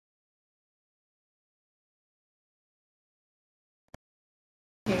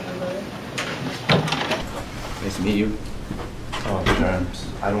Nice to meet you. Oh, germs.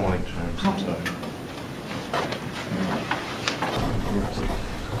 I don't like germs. I'm sorry.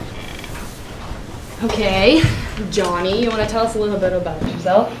 Okay, Johnny, you want to tell us a little bit about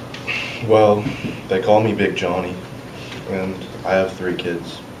yourself? Well, they call me Big Johnny, and I have 3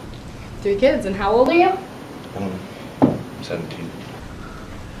 kids. 3 kids, and how old are you? 17.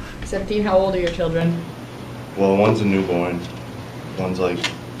 17, how old are your children? Well, one's a newborn, one's like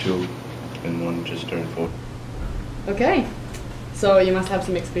 2, and one just turned 4. Okay, so you must have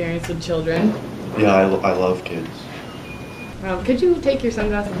some experience with children. Yeah, I love kids. Could you take your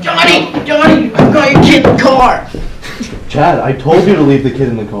sunglasses off? Johnny, I've got your kid in the car. Chad, I told you to leave the kid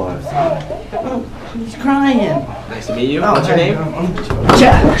in the car. He's crying. Nice to meet you. What's your name?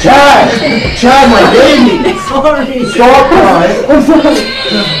 Chad! Chad, my baby! Sorry. Stop crying! I'm sorry.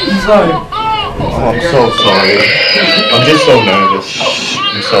 I'm sorry. Oh, I'm so sorry. I'm just so nervous.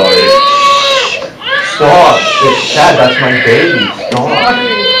 I'm sorry. Stop! Chad, that's my baby. Stop.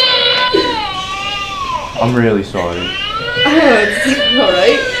 I'm really sorry. It's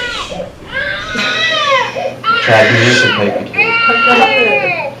alright. Chad, you need to take the kid.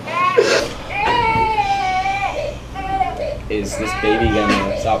 Is this baby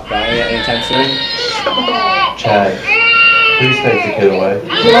gonna stop crying anytime soon? Chad, please take the kid away.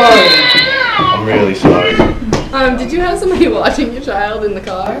 I'm really sorry. Did you have somebody watching your child in the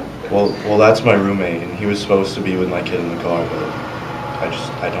car? Well, that's my roommate, and he was supposed to be with my kid in the car, but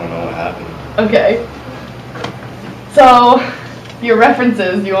I don't know what happened. Okay. So, your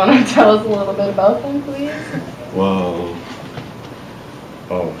references, you want to tell us a little bit about them, please? Whoa.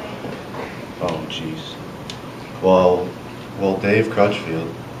 Oh, jeez. Well, Dave Crutchfield,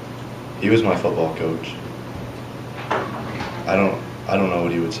 he was my football coach. I don't know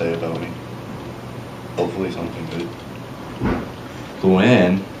what he would say about me. Hopefully something good.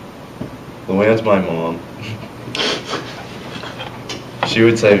 Luann's my mom. She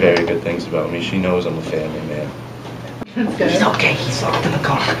would say very good things about me. She knows I'm a family man. That's good. He's okay. He's locked in the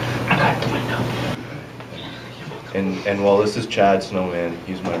car. I got the window. And well, this is Chad Snowman.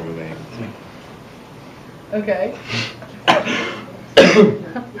 He's my roommate. Okay.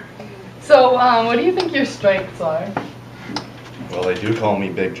 So, what do you think your strengths are? Well, they do call me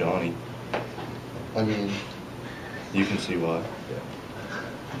Big Johnny. I mean, you can see why.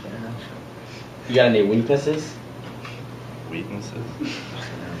 You got any weaknesses? Weaknesses?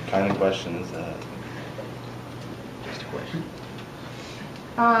 What kind of question is that? Just a question.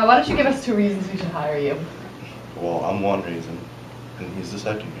 Why don't you give us 2 reasons we should hire you? Well, I'm one reason, and he's the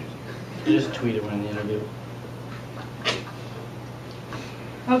second reason. You just tweeted when in the interview.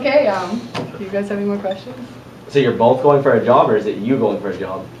 Okay, do you guys have any more questions? So you're both going for a job, or is it you going for a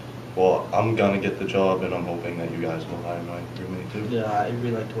job? Well, I'm gonna get the job, and I'm hoping that you guys will hire my roommate too. Yeah, I'd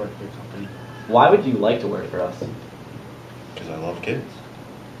really like to work for your company. Why would you like to work for us? Because I love kids.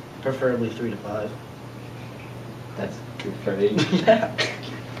 Preferably 3 to 5. That's good for me.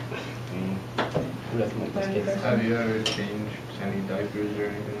 Mm. Who doesn't like those kids? Have you ever changed any diapers or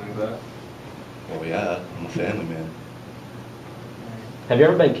anything like that? Well, yeah, I'm a family man. Have you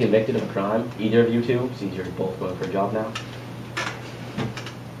ever been convicted of a crime? Either of you two, since you're both going for a job now?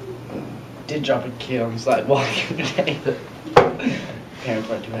 Did drop a kid on the sidewalk today. Parents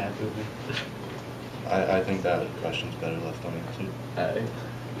weren't too happy with me. I think that question's better left unanswered.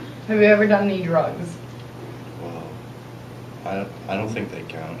 Have you ever done any drugs? Well, I don't think they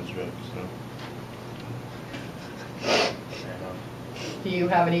count as drugs, no. Fair enough. Do you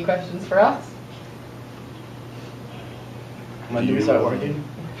have any questions for us? When do we start working?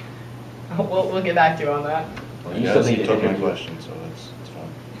 We'll get back to you on that. Well, You you still guys need to took my interview. question, so it's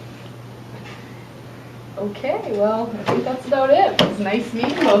fine. Okay, well, I think that's about it. It was nice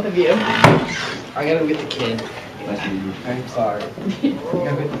meeting both of you. I gotta get the kid. Nice to meet you. I'm sorry. I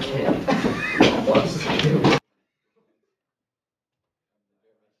gotta get the kid.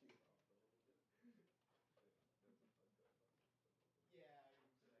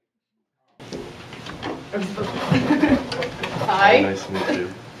 Hi. Nice to meet you.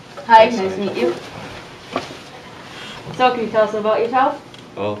 Hi, nice to meet you. So, can you tell us about yourself?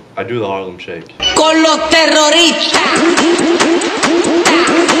 Well, I do the Harlem Shake. Con los terroristas.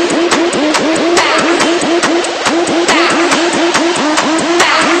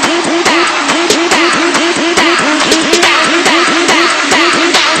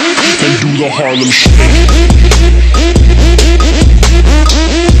 And do the Harlem Shake.